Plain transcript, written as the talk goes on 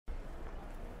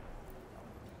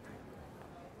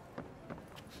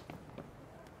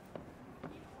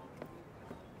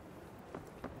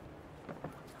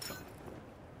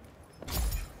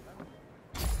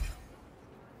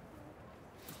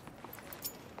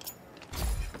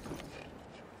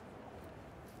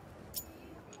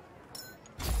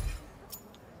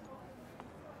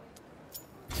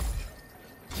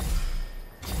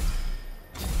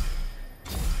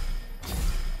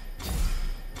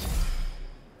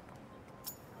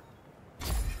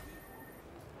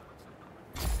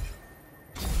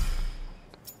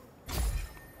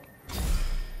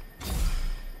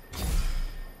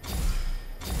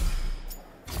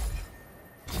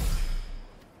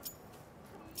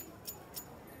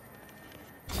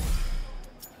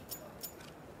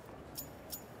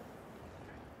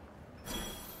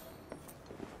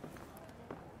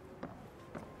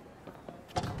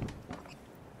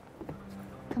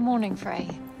Morning, Frey.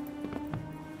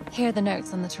 Here are the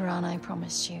notes on the Tirana I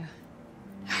promised you.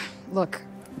 Look,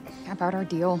 about our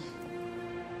deal.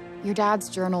 Your dad's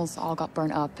journals all got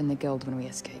burnt up in the guild when we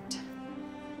escaped.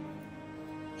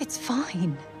 It's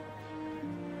fine.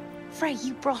 Frey,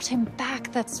 you brought him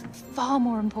back. That's far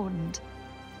more important.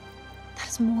 That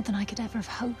is more than I could ever have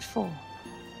hoped for.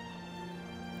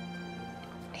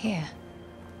 Here.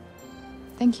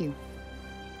 Thank you.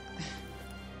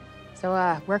 So,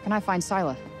 where can I find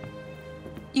Scylla?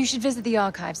 You should visit the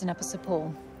archives in Upper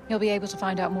Sepul. You'll be able to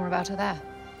find out more about her there.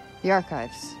 The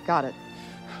archives. Got it.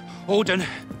 Alden,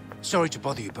 sorry to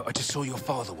bother you, but I just saw your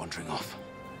father wandering off.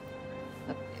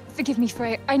 Forgive me,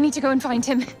 Frey. I need to go and find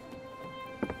him.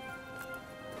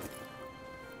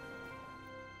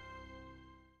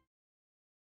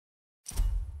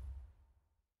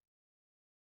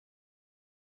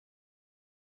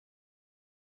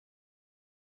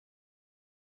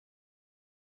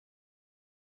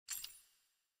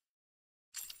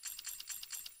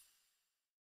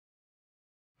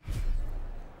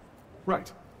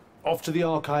 Right. Off to the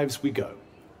archives we go.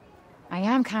 I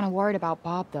am kind of worried about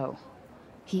Bob, though.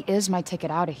 He is my ticket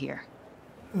out of here.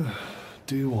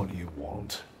 Do what you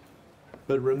want.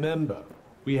 But remember,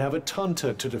 we have a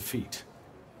Tunter to defeat.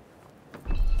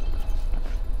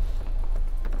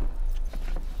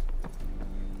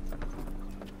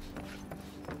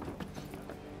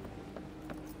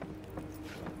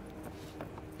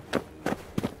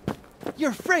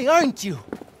 You're Frey, aren't you?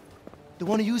 The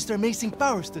one who used their amazing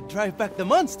powers to drive back the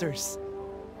monsters.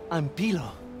 I'm Pilo.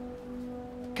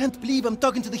 Can't believe I'm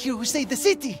talking to the hero who saved the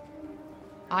city!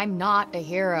 I'm not a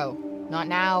hero. Not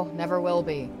now, never will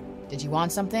be. Did you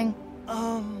want something?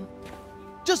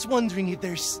 Just wondering if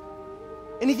there's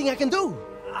anything I can do.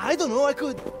 I don't know, I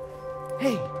could...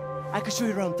 Hey, I could show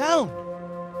you around town.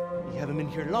 You haven't been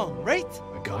here long, right?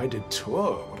 A guided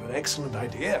tour, what an excellent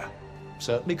idea.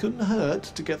 Certainly couldn't hurt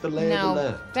to get the lay of the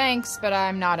land. No, thanks, but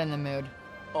I'm not in the mood.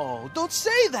 Oh, don't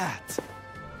say that!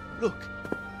 Look,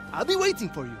 I'll be waiting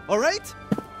for you, alright?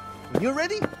 When you're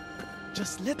ready,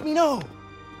 just let me know.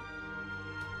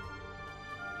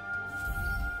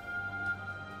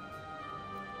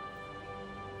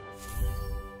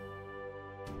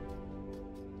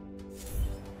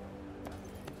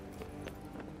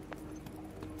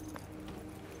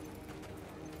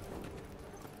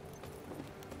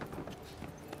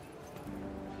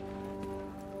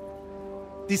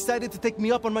 Decided to take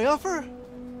me up on my offer?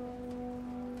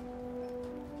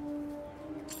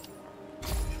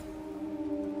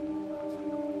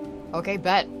 Okay,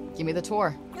 bet. Give me the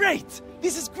tour. Great!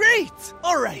 This is great!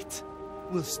 Alright.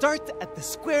 We'll start at the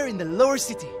square in the lower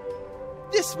city.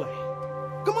 This way.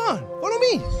 Come on, follow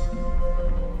me!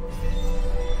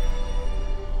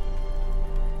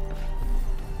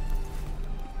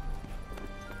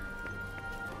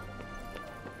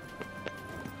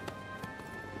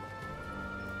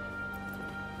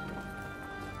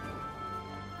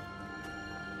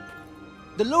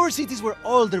 The lower city is where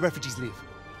all the refugees live.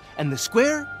 And the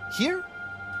square, here,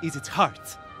 is its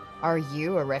heart. Are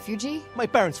you a refugee? My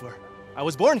parents were. I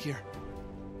was born here.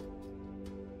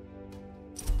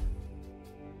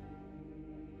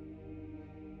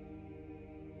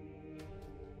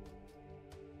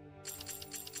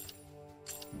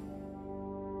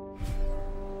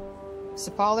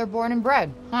 Sepal born and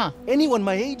bred, huh? Anyone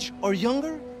my age or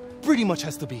younger pretty much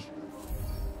has to be.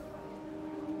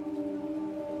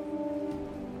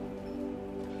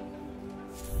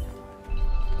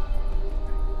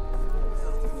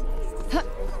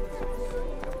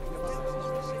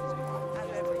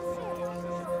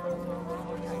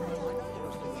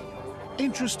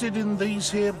 Interested in these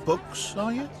here books,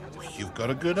 are you? You've got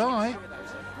a good eye.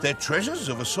 They're treasures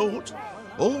of a sort,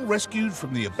 all rescued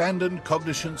from the abandoned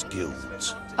Cognitions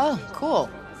guilds. Oh, cool.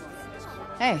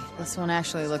 Hey, this one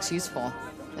actually looks useful.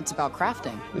 It's about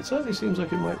crafting. It certainly seems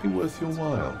like it might be worth your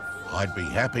while. I'd be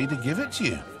happy to give it to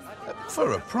you.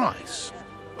 For a price.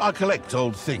 I collect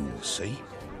old things, see?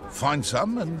 Find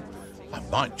some and I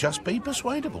might just be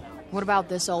persuadable. What about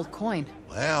this old coin?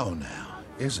 Well now,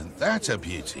 isn't that a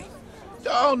beauty?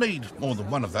 I'll need more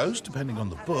than one of those, depending on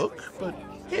the book, but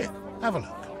here, have a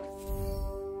look.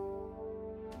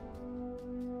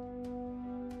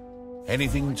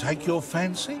 Anything take your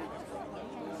fancy?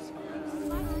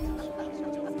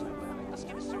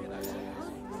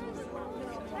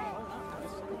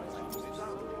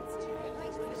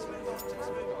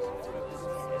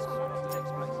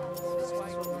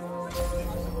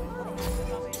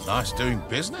 Nice doing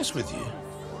business with you.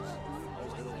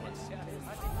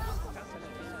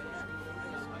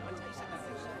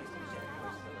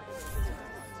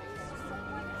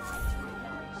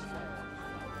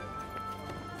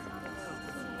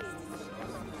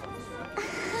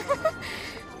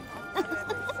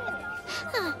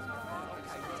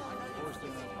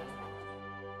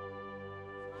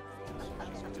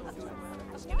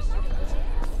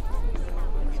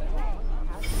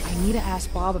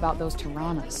 Bob about those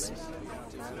Tyrannas.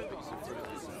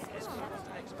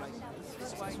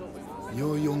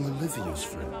 You're young Olivia's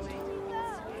friend.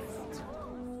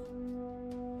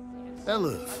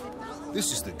 Elif,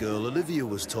 this is the girl Olivia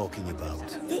was talking about.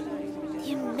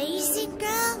 The amazing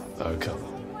girl? Oh, come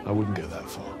on. I wouldn't go that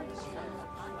far.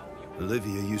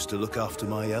 Olivia used to look after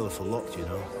my Elif a lot, you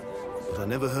know. But I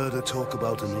never heard her talk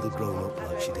about another grown-up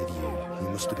like she did you. You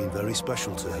must have been very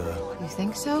special to her. You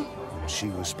think so? And she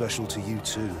was special to you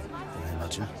too, I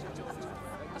imagine.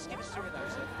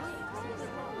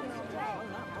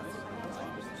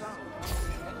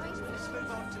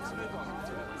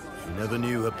 You never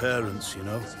knew her parents, you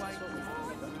know.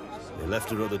 They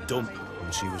left her at the dump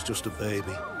when she was just a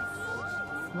baby.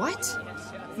 What?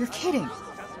 You're kidding.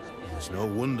 It's no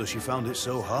wonder she found it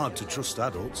so hard to trust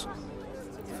adults.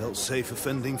 Felt safer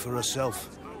fending for herself.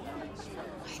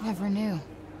 I never knew.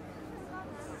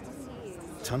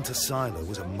 Tanta Sila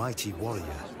was a mighty warrior.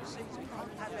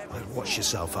 I'd watch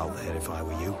yourself out there if I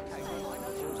were you.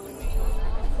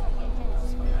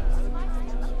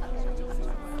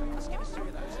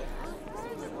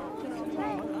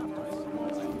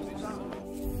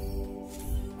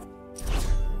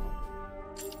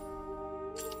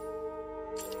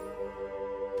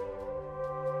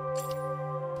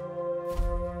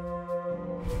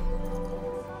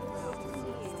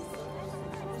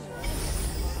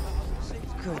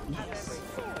 Goodness.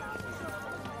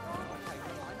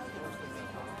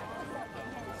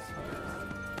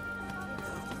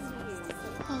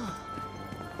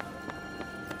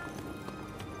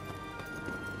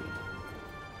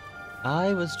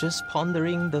 I was just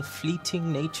pondering the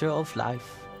fleeting nature of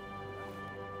life.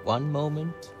 One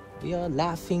moment, we are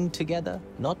laughing together,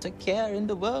 not a care in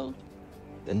the world.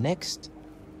 The next,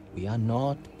 we are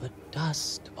naught but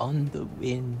dust on the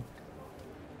wind.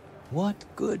 What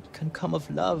good can come of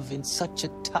love in such a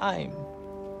time?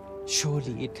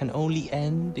 Surely it can only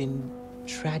end in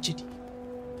tragedy.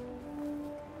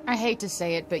 I hate to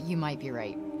say it, but you might be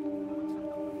right.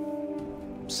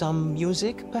 Some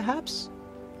music, perhaps?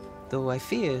 Though I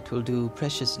fear it will do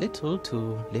precious little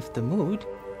to lift the mood.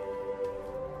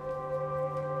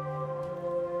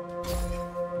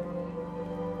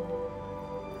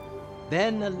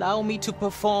 Then allow me to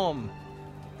perform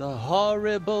the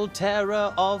horrible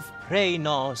terror of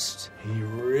Preynost. He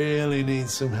really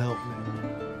needs some help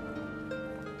now.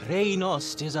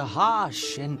 Preynost is a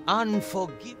harsh and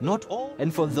unforgiving, not all,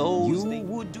 and for those you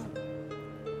would do.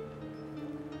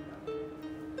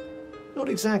 Not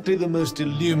exactly the most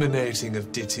illuminating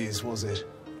of ditties, was it?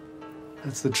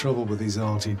 That's the trouble with these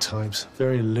arty types.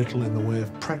 Very little in the way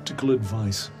of practical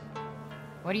advice.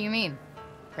 What do you mean?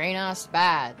 Preynost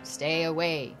bad, stay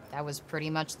away. That was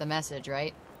pretty much the message,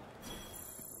 right?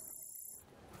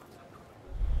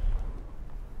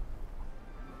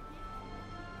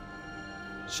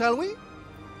 Shall we?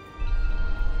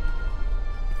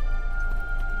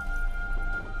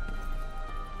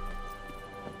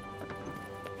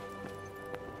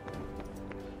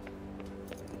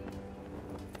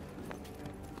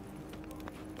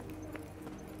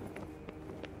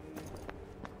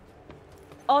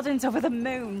 Odin's over the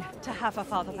moon to have her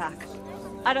father back.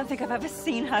 I don't think I've ever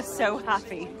seen her so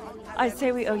happy. I'd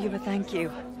say we owe you a thank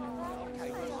you.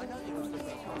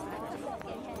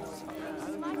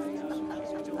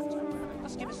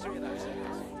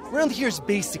 Around here's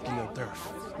basically a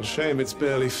turf. A shame it's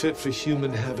barely fit for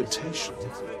human habitation.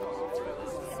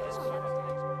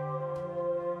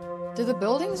 Do the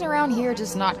buildings around here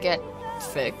just not get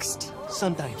fixed?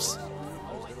 Sometimes.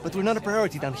 But we're not a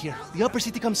priority down here. The upper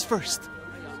city comes first.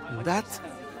 And that,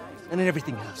 and then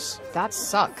everything else. That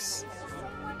sucks.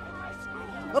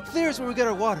 Up there's where we get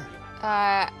our water.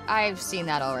 I've seen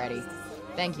that already.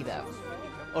 Thank you, though.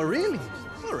 Oh, really?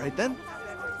 All right, then.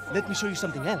 Let me show you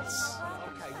something else.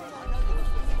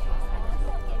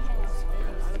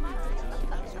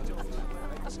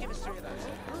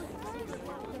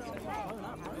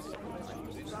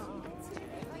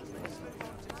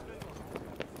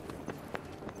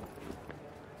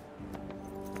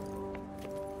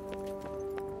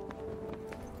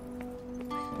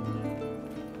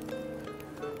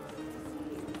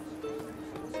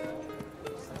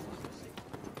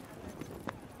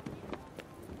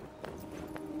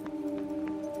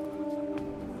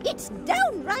 It's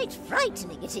downright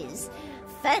frightening, it is.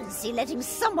 Fancy letting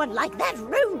someone like that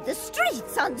roam the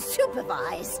streets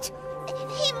unsupervised.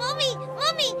 Hey, Mommy!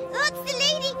 Mommy! That's the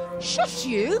lady! Shush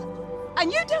you!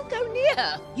 And you don't go near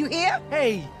her, you hear?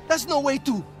 Hey, that's no way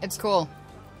to... It's cool.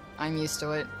 I'm used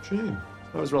to it. Shame.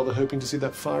 I was rather hoping to see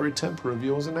that fiery temper of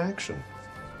yours in action.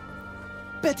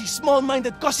 Petty,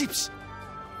 small-minded gossips!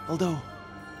 Although,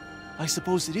 I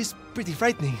suppose it is pretty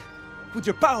frightening. With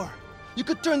your power, you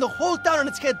could turn the whole town on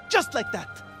its head just like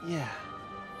that. Yeah,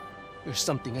 you're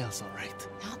something else, all right.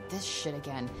 Not this shit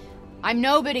again. I'm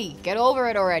nobody. Get over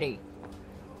it already.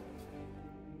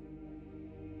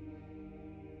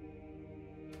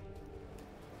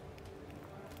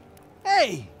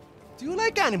 Hey, do you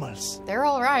like animals? They're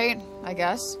all right, I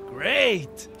guess.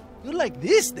 Great. You like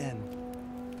this then?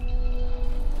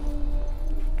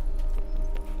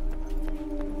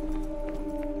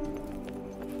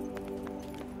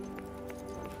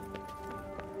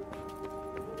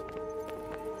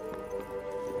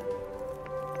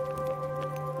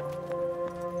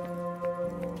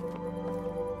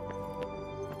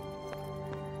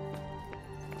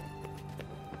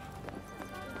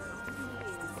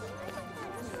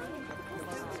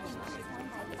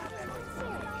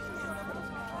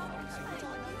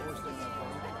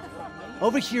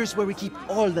 Over here is where we keep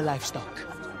all the livestock.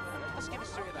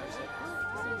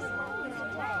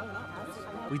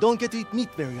 We don't get to eat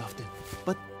meat very often,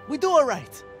 but we do all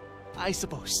right, I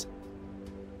suppose.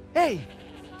 Hey,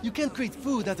 you can't create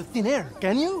food out of thin air,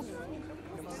 can you?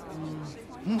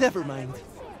 Never mind.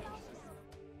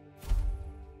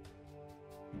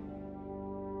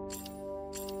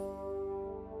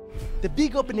 The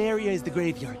big open area is the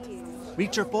graveyard.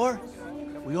 Rich or poor,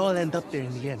 we all end up there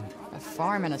in the end. A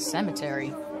farm and a cemetery.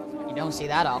 You don't see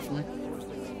that often.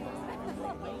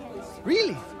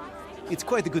 Really? It's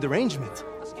quite a good arrangement.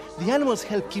 The animals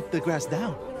help keep the grass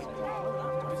down.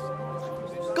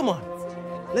 Come on,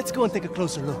 let's go and take a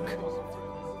closer look.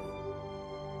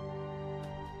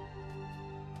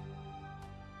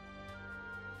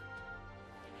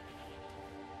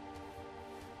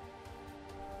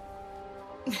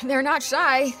 They're not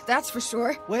shy, that's for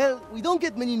sure. Well, we don't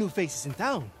get many new faces in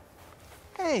town.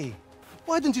 Hey,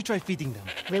 why don't you try feeding them?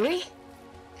 Really?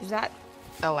 Is that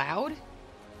allowed?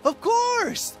 Of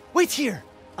course! Wait here.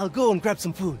 I'll go and grab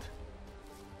some food.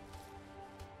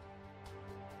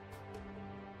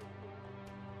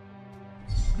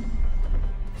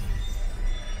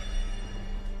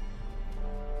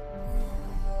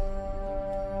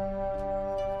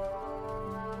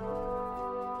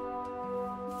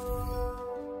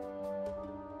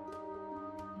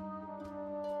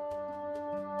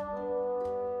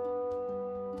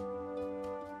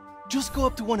 Just go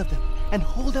up to one of them and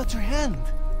hold out your hand.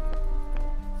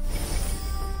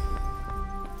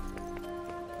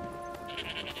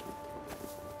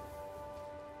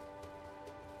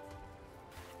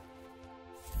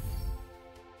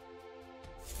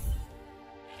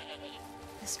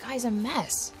 This guy's a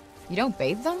mess. You don't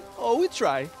bathe them? Oh, we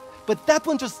try. But that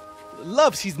one just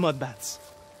loves his mud baths.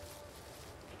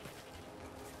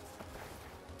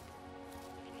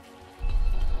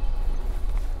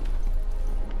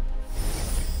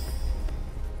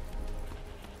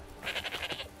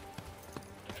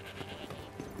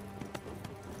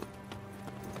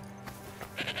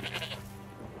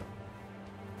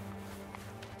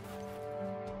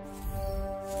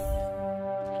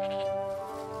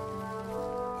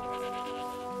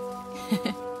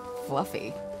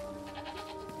 Fluffy.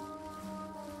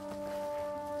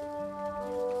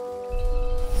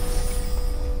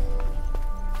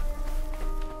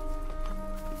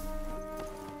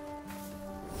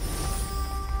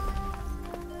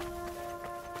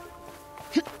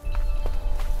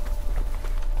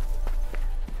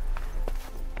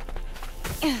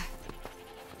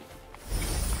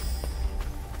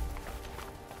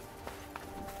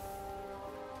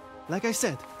 Like I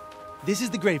said, this is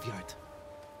the graveyard.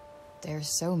 There's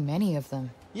so many of them.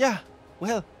 Yeah,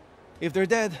 well, if they're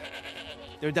dead,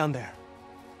 they're down there.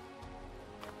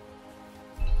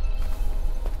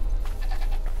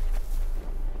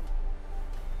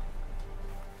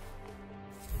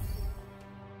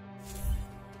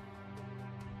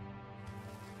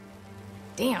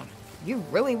 Damn, you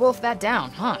really wolfed that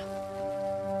down, huh?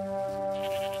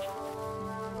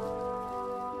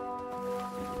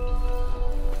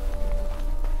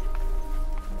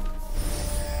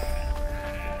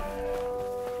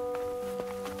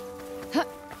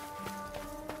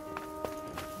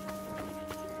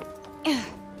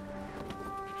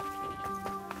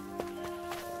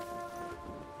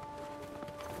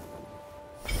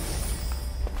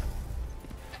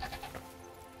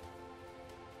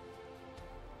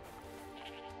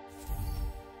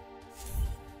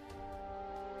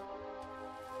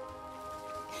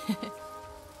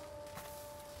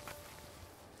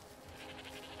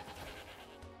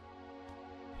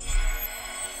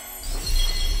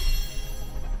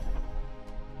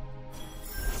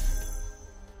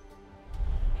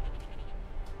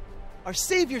 Our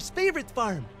savior's favorite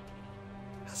farm.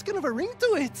 Has kind of a ring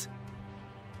to it.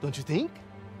 don't you think?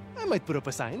 I might put up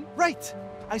a sign. Right!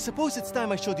 I suppose it's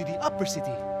time I showed you the upper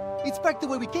city. It's back the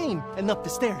way we came, and up the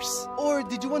stairs. Or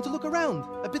did you want to look around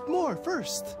a bit more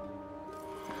first?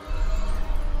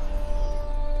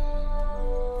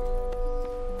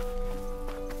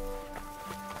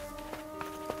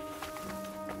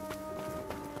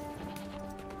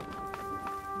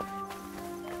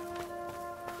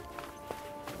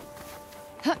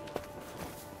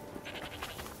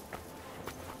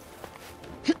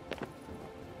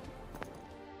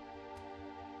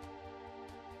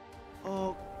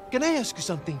 Can I ask you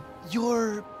something?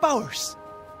 Your powers.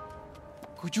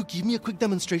 Could you give me a quick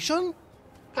demonstration?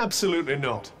 Absolutely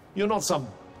not. You're not some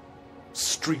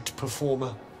street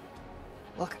performer.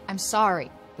 Look, I'm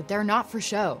sorry, but they're not for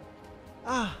show.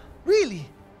 Ah, really?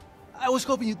 I was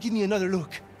hoping you'd give me another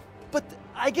look. But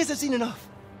I guess I've seen enough.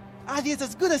 Athia's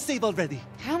as good as saved already.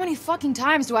 How many fucking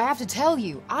times do I have to tell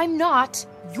you? I'm not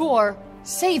your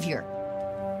savior.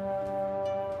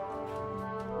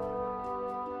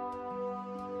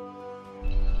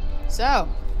 So,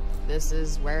 this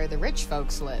is where the rich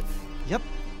folks live. Yep.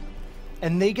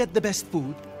 And they get the best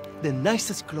food, the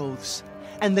nicest clothes,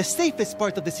 and the safest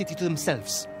part of the city to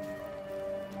themselves.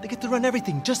 They get to run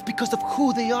everything just because of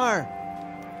who they are.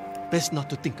 Best not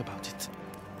to think about it.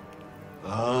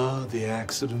 Ah, the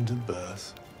accident of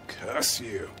birth. Curse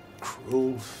you,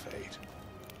 cruel fate.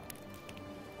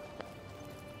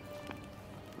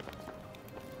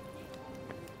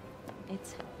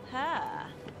 It's her.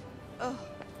 Oh,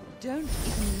 don't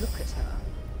even look at her.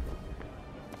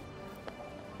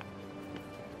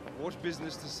 What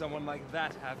business does someone like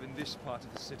that have in this part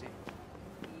of the city?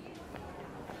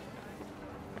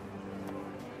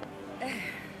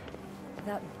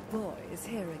 That boy is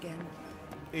here again.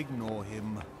 Ignore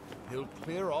him. He'll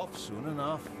clear off soon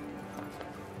enough.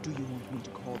 Do you want me to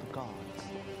call the guards?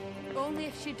 Only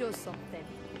if she does something.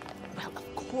 Well,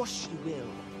 of course she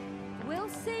will. We'll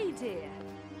see, dear.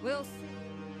 We'll see.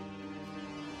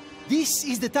 This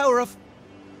is the Tower of...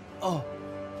 Oh,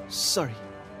 sorry.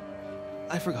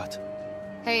 I forgot.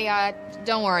 Hey,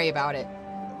 don't worry about it.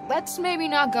 Let's maybe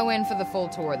not go in for the full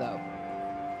tour, though.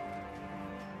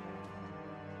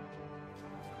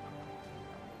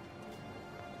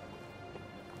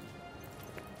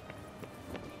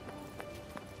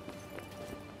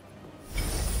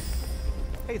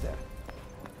 Hey there.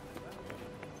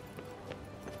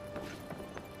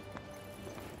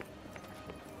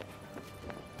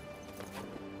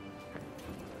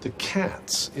 The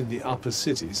cats in the upper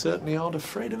city certainly aren't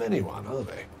afraid of anyone, are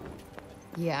they?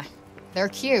 Yeah, they're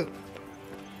cute.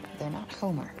 They're not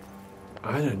Homer.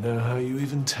 I don't know how you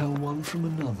even tell one from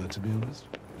another, to be honest.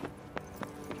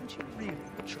 Can't you really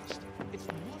trust him? It's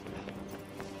not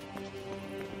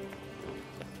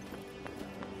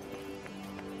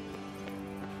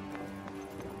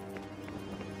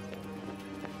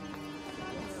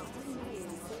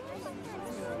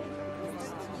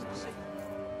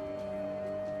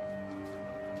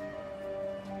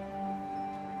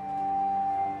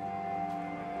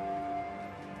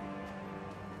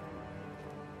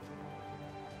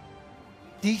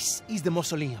This is the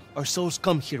mausoleum. Our souls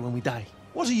come here when we die.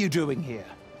 What are you doing here?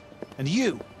 And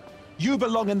you? You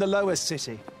belong in the lower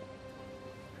city.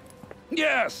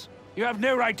 Yes! You have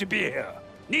no right to be here.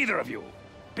 Neither of you.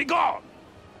 Be gone!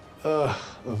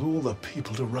 Of all the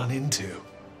people to run into.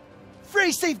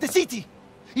 Frey saved the city!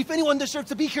 If anyone deserves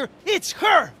to be here, it's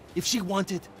her! If she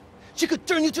wanted, she could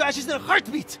turn you to ashes in a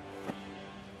heartbeat!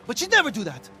 But she'd never do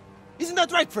that. Isn't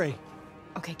that right, Frey?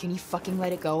 Okay, can you fucking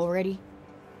let it go already?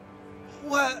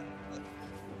 What?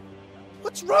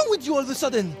 What's wrong with you all of a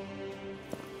sudden?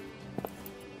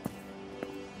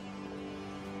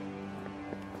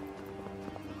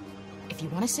 If you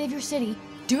want to save your city,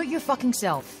 do it your fucking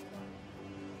self.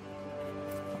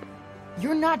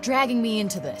 You're not dragging me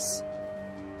into this.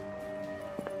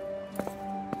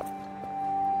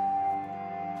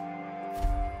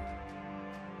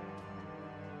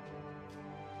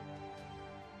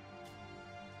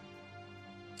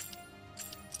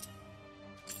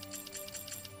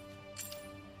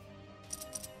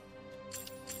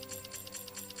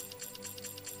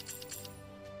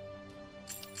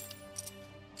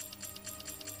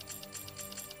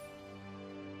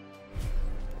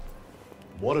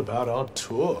 What about our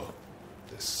tour?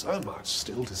 There's so much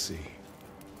still to see.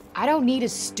 I don't need a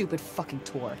stupid fucking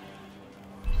tour.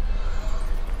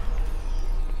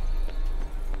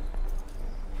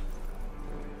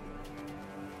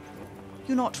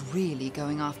 You're not really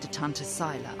going after Tanta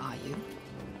Sila, are you?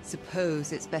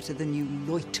 Suppose it's better than you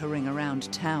loitering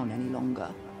around town any longer.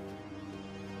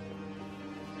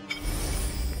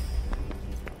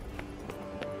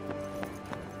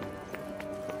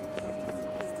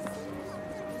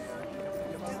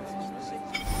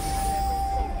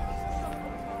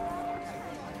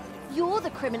 You're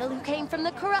the criminal who came from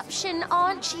the corruption,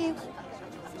 aren't you?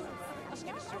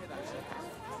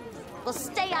 Well,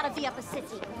 stay out of the upper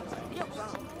city.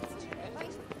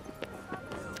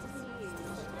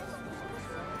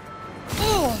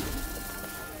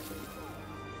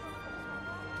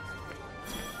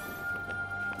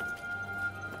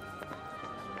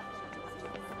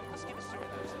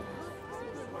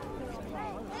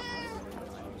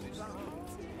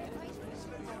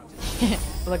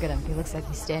 Look at him. He looks like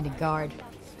he's standing guard.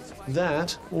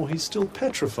 That, or he's still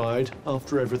petrified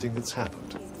after everything that's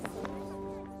happened.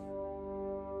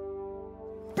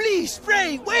 Please,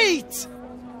 Frey, wait!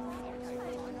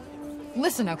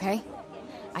 Listen, okay?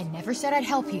 I never said I'd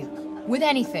help you. With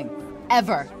anything.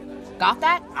 Ever. Got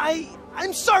that?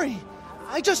 I'm sorry.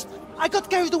 I got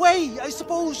carried away, I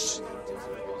suppose.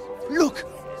 Look,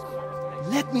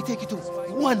 let me take you to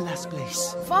one last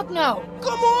place. Fuck no.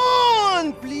 Come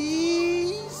on,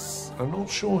 please. I'm not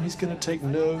sure he's going to take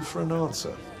no for an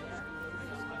answer.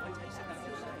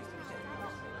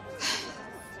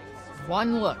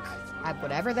 One look at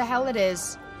whatever the hell it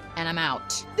is, and I'm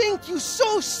out. Thank you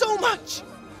so much.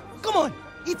 Come on,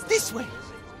 it's this way.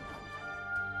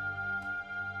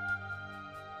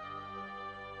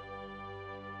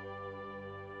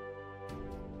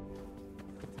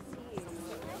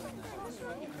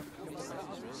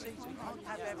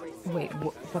 Wait,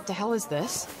 what the hell is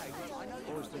this?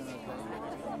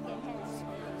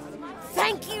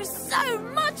 Thank you so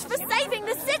much for saving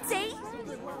the city!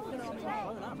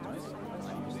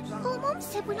 Oh, Mom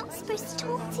said we're not supposed to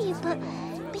talk to you, but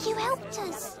you helped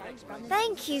us.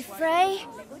 Thank you, Frey.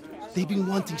 They've been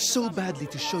wanting so badly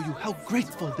to show you how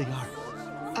grateful they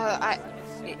are.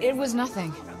 It was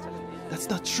nothing. That's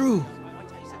not true.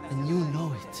 And you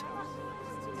know it.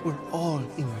 We're all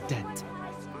in your debt.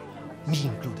 Me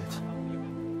included.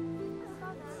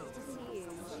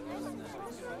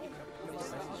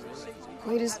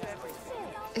 Wait, is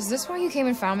this why you came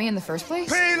and found me in the first place?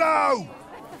 Pilo!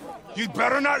 You'd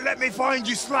better not let me find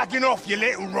you slacking off, you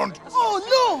little runt.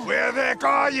 Oh, no! Where the heck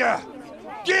are you?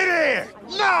 Get here!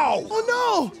 Now!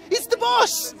 Oh, no! It's the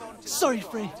boss! Sorry,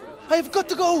 Frey. I have got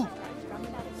to go.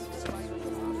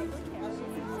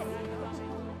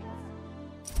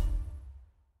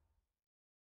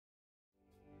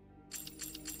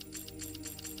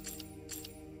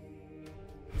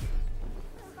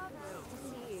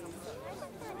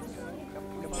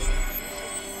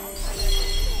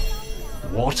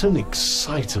 What an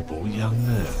excitable young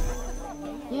man.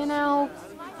 You know,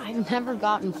 I've never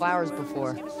gotten flowers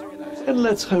before. And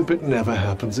let's hope it never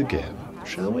happens again,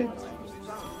 shall we?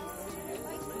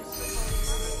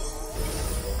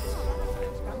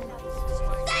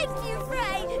 Thank you,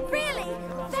 Frey! Really,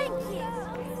 thank you!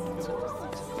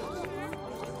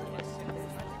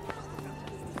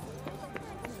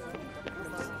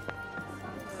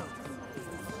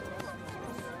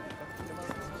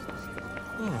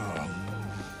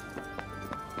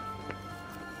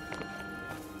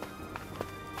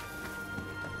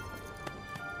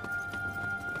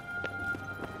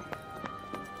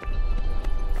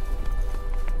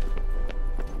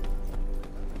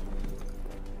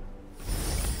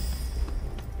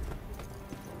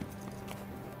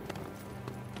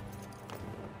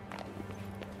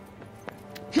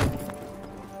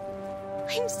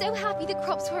 I'm so happy the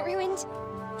crops weren't ruined.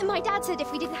 And my dad said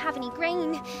if we didn't have any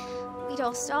grain, we'd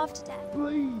all starve to death.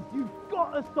 Please, you've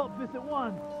got to stop this at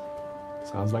once.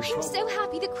 Sounds like I'm so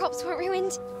happy the crops weren't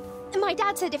ruined. And my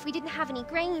dad said if we didn't have any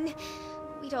grain,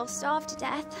 we'd all starve to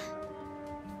death.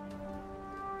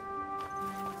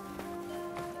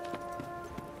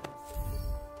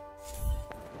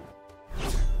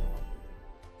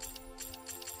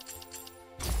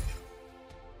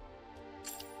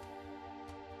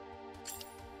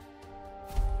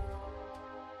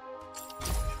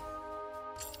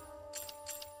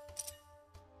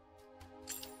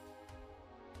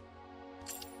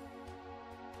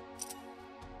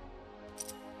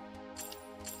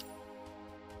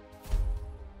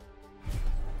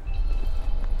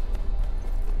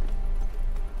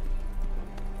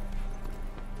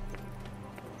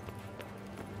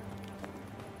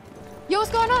 Yo, what's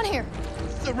going on here?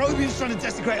 The Robian's trying to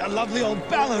desecrate a lovely old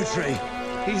ballow tree.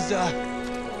 He's,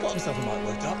 got himself a mite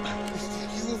worked up.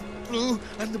 You blue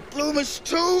and the bloomers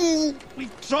too! We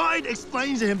tried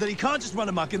explaining to him that he can't just run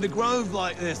amok in the grove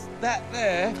like this. That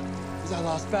there is our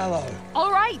last ballow.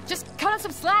 All right, just cut us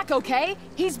some slack, okay?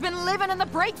 He's been living in the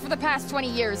break for the past 20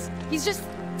 years. He's just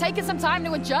taking some time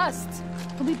to adjust.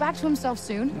 He'll be back to himself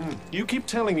soon. You keep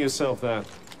telling yourself that.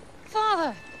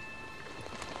 Father!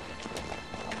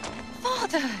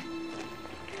 Father!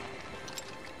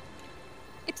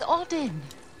 It's Odin.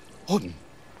 Odin?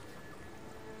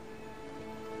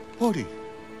 Woody,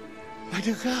 my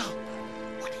dear girl,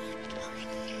 what are you doing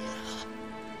here?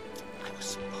 I was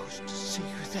supposed to see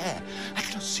you there. I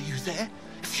cannot see you there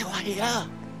if you are here.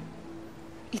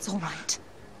 It's all right.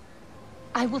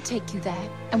 I will take you there,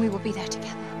 and we will be there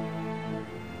together.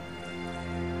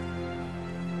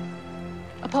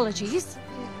 Apologies.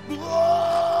 Be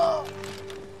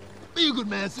a good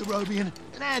man, Sir Robian,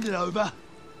 and hand it over.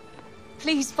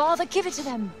 Please, Father, give it to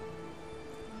them.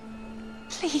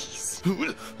 Please.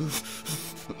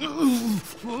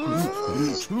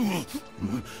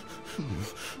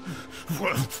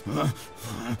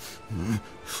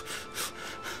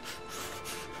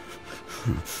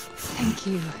 Thank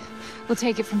you. We'll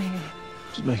take it from here.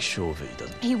 Just make sure that he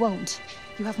doesn't. He won't.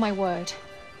 You have my word.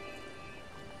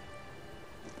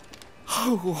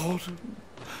 Oh, Warden.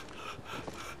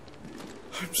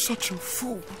 I'm such a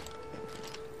fool.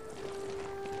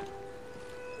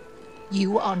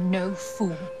 You are no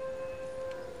fool.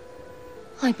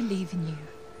 I believe in you.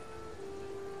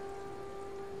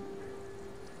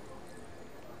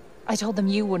 I told them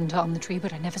you wouldn't harm the tree,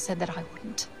 but I never said that I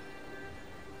wouldn't.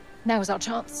 Now is our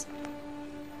chance.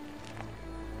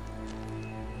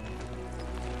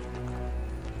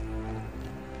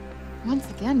 Once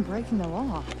again, breaking the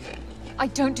law. I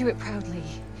don't do it proudly.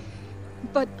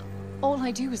 But all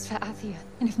I do is for Athia.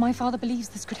 And if my father believes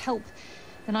this could help,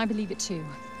 then I believe it too.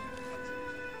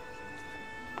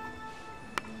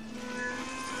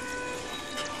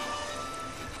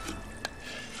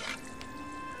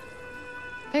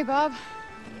 Hey, Bob.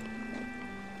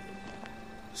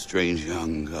 Strange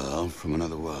young girl from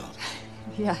another world.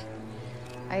 Yeah.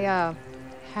 I,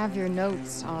 have your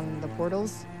notes on the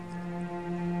portals.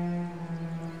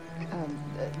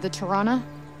 The Tirana?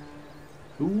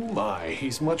 Oh my,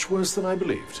 he's much worse than I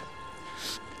believed.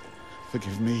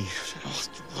 Forgive me.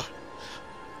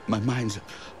 My mind's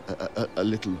a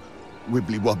little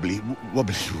wibbly-wobbly.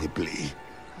 Wobbly-wibbly.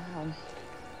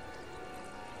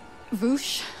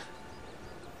 Voosh?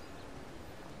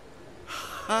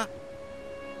 Huh?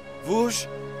 Voosh?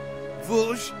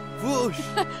 Voosh?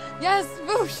 Voosh? Yes,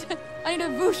 Voosh! I need to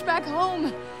Voosh back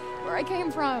home, where I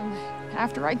came from,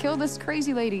 after I killed this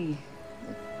crazy lady.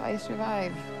 If I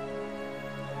survive.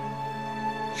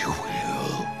 You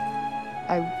will?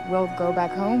 I will go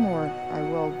back home, or I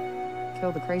will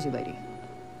kill the crazy lady.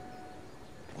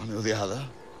 One or the other.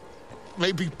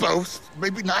 Maybe both,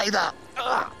 maybe neither.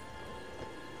 Ah!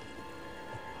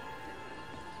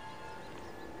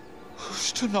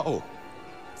 Who's to know?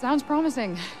 Sounds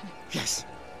promising. Yes.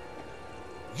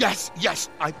 Yes, yes,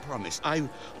 I promise. I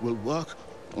will work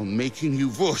on making you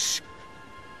Voosh.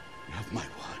 You have my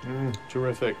word.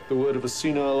 Terrific. The word of a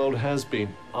senile old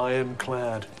has-been.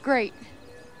 Ironclad. Great.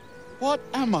 What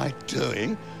am I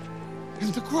doing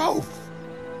in the grove?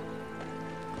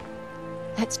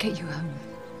 Let's get you home.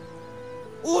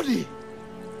 Audie!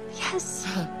 Yes.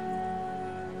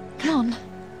 Come on.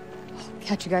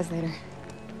 Catch you guys later.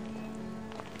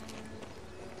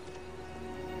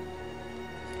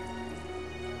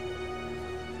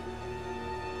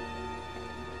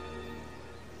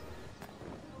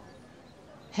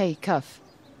 Hey, Cuff.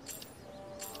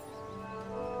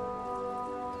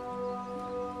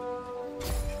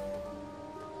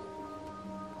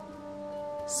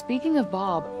 Speaking of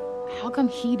Bob, how come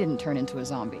he didn't turn into a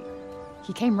zombie?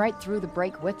 He came right through the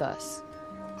break with us.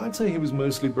 I'd say he was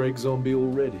mostly break zombie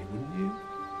already, wouldn't you?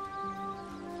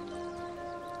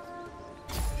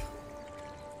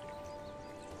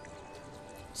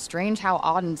 Strange how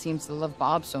Auden seems to love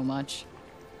Bob so much.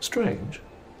 Strange?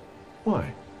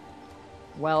 Why?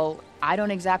 Well, I don't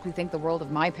exactly think the world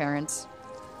of my parents.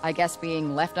 I guess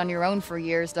being left on your own for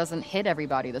years doesn't hit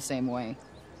everybody the same way.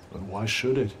 And why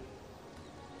should it?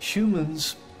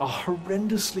 Humans are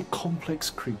horrendously complex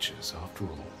creatures, after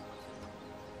all.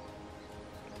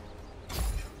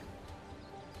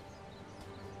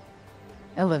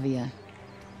 Olivia.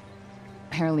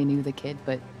 Apparently knew the kid,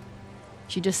 but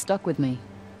she just stuck with me.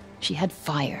 She had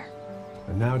fire.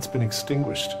 And now it's been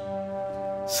extinguished.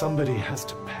 Somebody has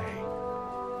to pay.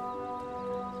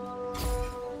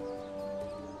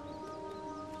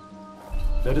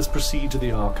 Let us proceed to the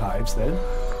archives, then.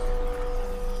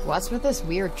 What's with this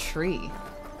weird tree?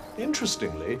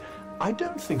 Interestingly, I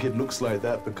don't think it looks like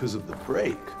that because of the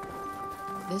break.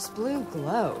 This blue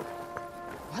glow.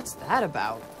 What's that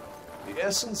about? The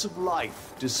essence of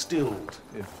life distilled,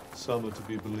 if some are to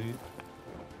be believed.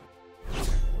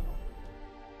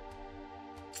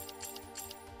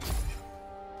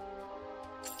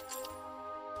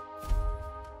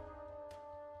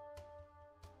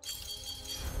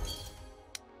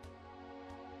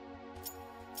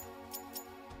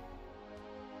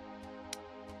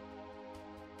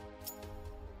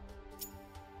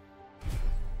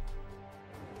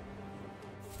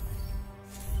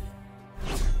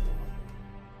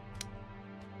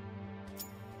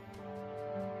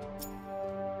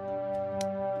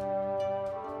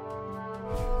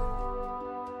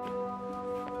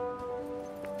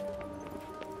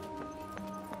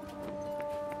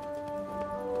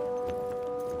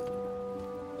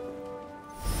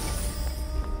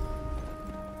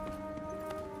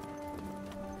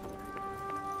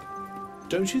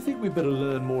 Don't you think we better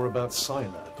learn more about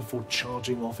Sylar before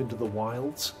charging off into the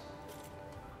wilds?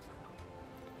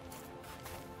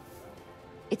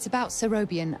 It's about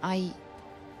Cerobian.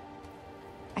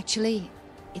 Actually,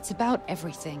 it's about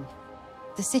everything.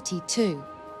 The city, too.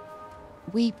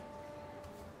 We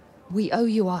owe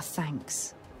you our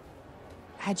thanks.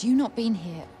 Had you not been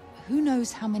here, who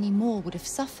knows how many more would have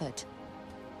suffered?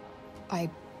 I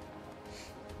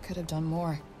could have done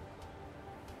more.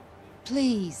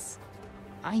 Please.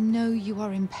 I know you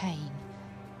are in pain,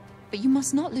 but you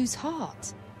must not lose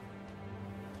heart.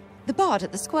 The bard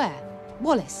at the square,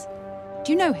 Wallace.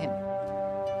 Do you know him?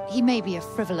 He may be a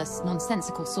frivolous,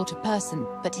 nonsensical sort of person,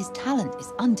 but his talent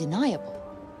is undeniable.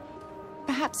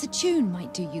 Perhaps a tune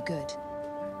might do you good.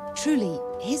 Truly,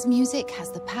 his music has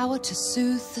the power to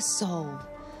soothe the soul.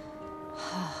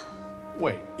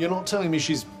 Wait, you're not telling me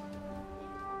she's...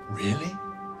 Really?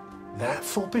 That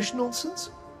foppish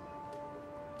nonsense?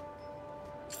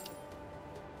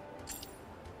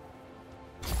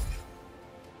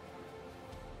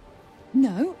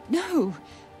 No.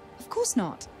 Of course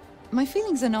not. My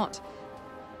feelings are not...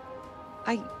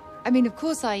 I mean, of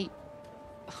course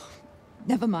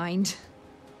never mind.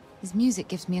 His music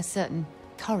gives me a certain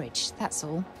courage, that's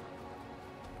all.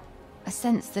 A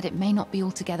sense that it may not be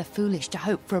altogether foolish to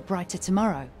hope for a brighter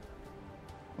tomorrow.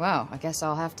 Wow, I guess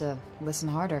I'll have to listen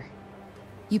harder.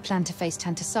 You plan to face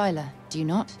Tanta Sylar, do you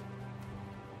not?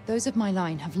 Those of my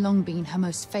line have long been her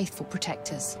most faithful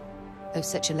protectors, though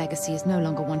such a legacy is no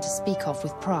longer one to speak of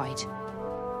with pride.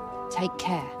 Take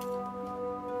care.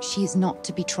 She is not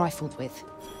to be trifled with.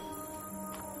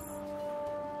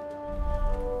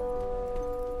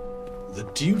 The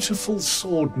dutiful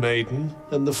sword maiden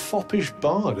and the foppish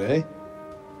bard, eh?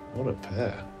 What a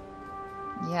pair.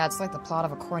 Yeah, it's like the plot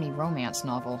of a corny romance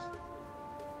novel.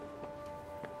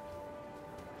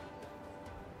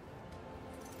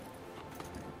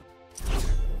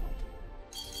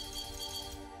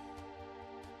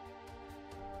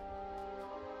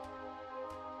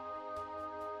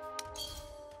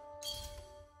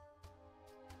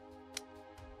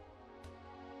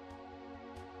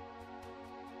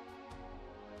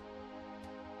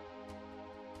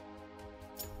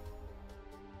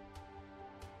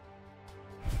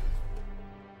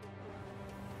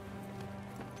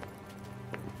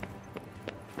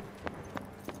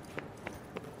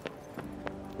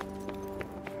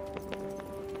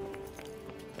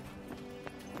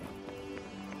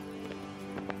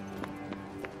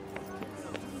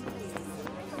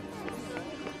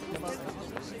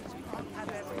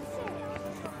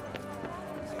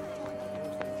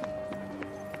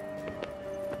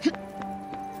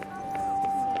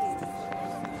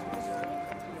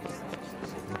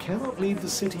 Cannot leave the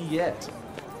city yet.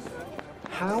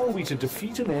 How are we to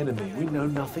defeat an enemy we know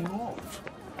nothing of?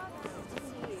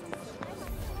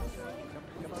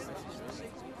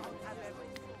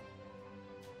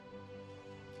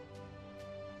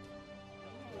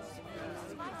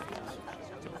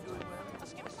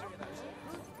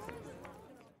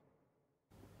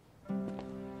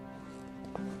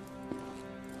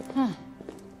 Huh.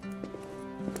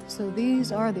 So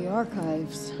these are the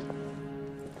archives.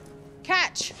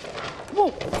 Catch! Whoa!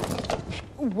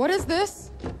 What is this?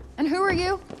 And who are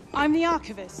you? I'm the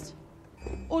archivist.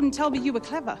 Auden told me you were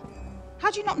clever.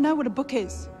 How do you not know what a book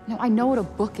is? No, I know what a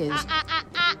book is.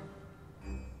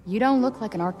 You don't look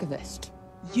like an archivist.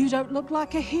 You don't look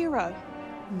like a hero.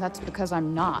 That's because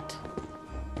I'm not.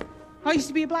 I used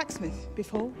to be a blacksmith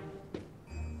before.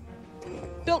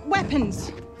 Built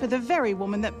weapons for the very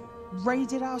woman that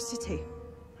raided our city.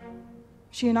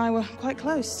 She and I were quite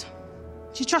close.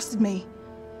 She trusted me,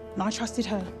 and I trusted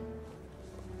her.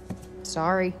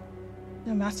 Sorry.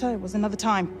 No matter, it was another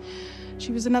time.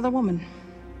 She was another woman,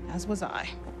 as was I.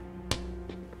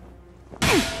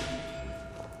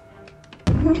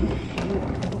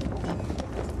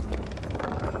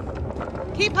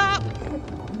 Keep up!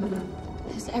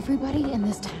 Is everybody in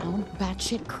this town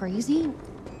batshit crazy?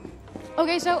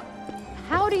 Okay, so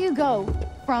how do you go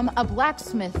from a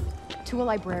blacksmith to a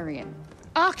librarian?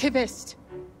 Archivist!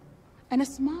 And a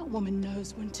smart woman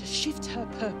knows when to shift her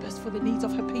purpose for the needs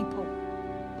of her people.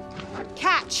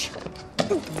 Catch!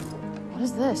 What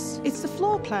is this? It's the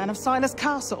floor plan of Sylar's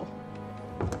castle.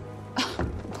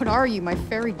 What are you, my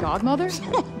fairy godmother?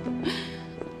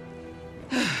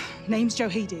 Name's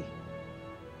Johidi.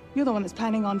 You're the one that's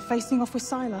planning on facing off with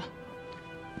Sylar.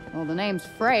 Well, the name's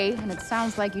Frey, and it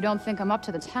sounds like you don't think I'm up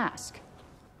to the task.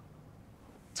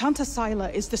 Tanta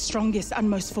Sylar is the strongest and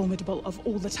most formidable of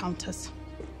all the Tantas.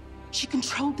 She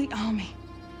controlled the army,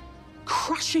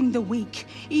 crushing the weak,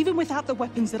 even without the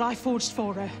weapons that I forged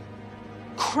for her.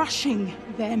 Crushing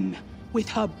them. with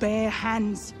her bare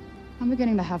hands. I'm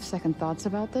beginning to have second thoughts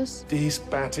about this. This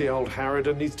batty old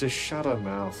harridan needs to shut her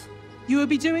mouth. You would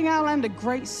be doing our land a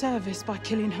great service by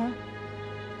killing her.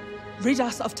 Rid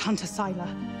us of Tanta Sila,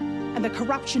 and the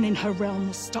corruption in her realm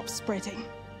will stop spreading.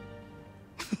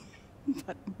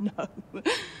 But no.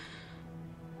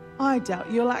 I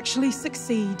doubt you'll actually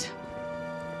succeed.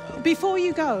 Before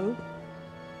you go,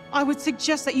 I would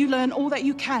suggest that you learn all that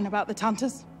you can about the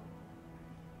Tantas.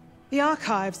 The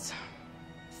archives,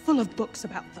 full of books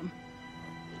about them.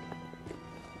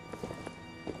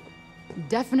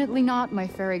 Definitely not my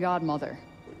fairy godmother.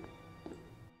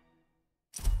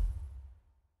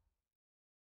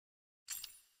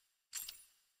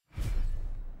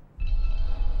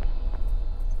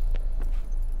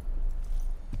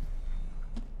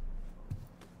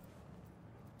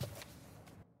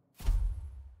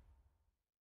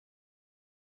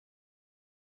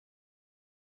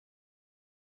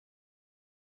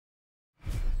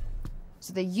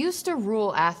 So they used to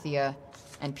rule Athia,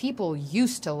 and people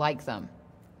used to like them.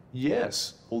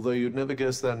 Yes, although you'd never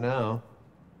guess that now.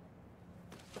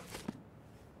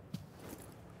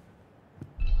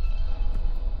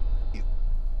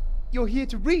 You're here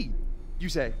to read, you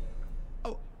say?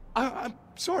 Oh, I'm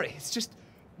sorry. It's just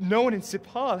no one in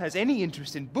Sipal has any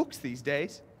interest in books these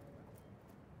days.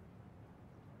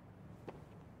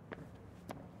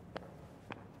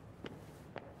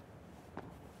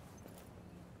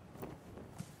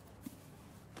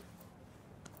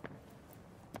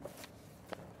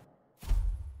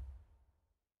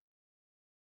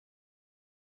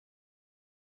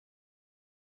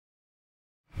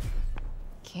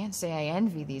 Can't say I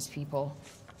envy these people.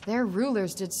 Their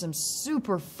rulers did some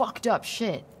super fucked up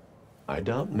shit. I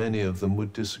doubt many of them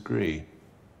would disagree.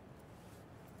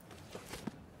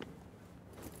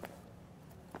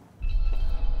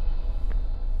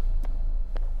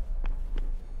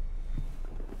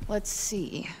 Let's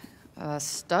see. A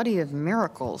study of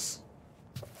miracles.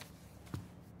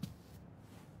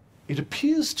 It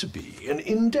appears to be an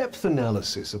in-depth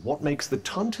analysis of what makes the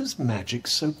Tanta's magic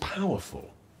so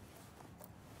powerful.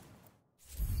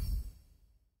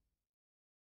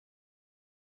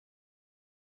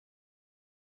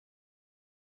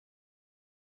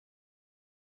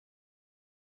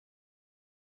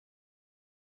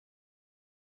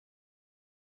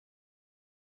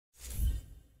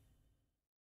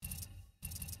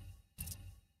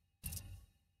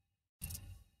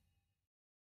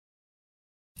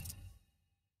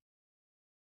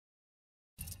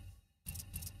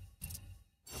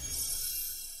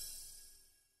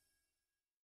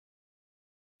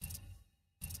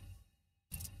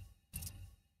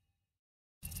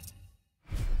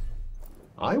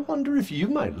 I wonder if you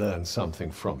might learn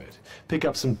something from it. Pick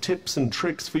up some tips and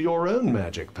tricks for your own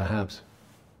magic, perhaps.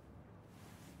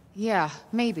 Yeah,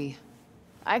 maybe.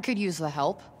 I could use the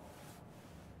help.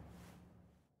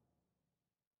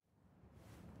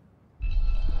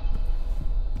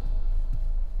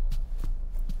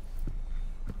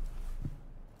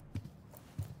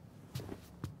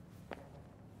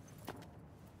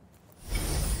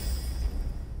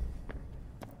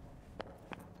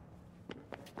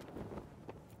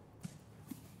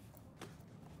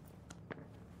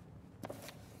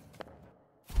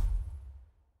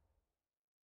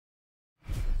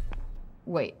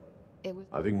 Wait, it was...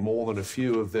 I think more than a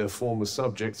few of their former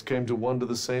subjects came to wonder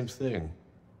the same thing.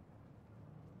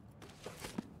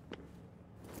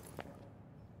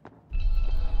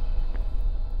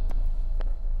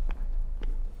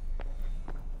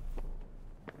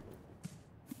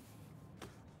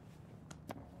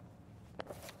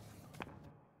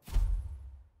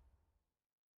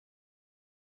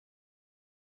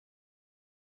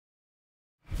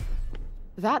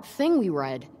 That thing we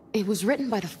read, it was written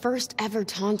by the first ever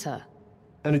Tanta.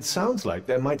 And it sounds like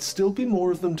there might still be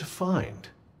more of them to find.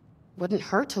 Wouldn't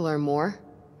hurt to learn more.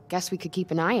 Guess we could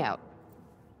keep an eye out.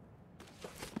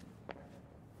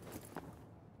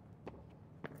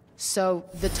 So,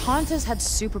 the Tantas had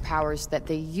superpowers that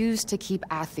they used to keep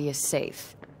Athia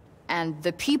safe. And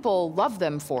the people loved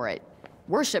them for it,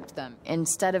 worshipped them.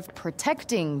 Instead of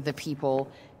protecting the people,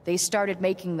 they started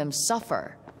making them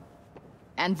suffer.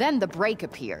 And then the break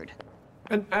appeared.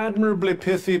 An admirably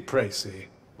pithy précis.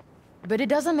 But it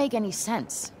doesn't make any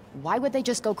sense. Why would they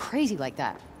just go crazy like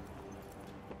that?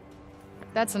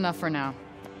 That's enough for now.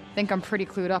 Think I'm pretty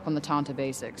clued up on the Tanta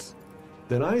basics.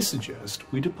 Then I suggest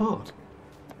we depart.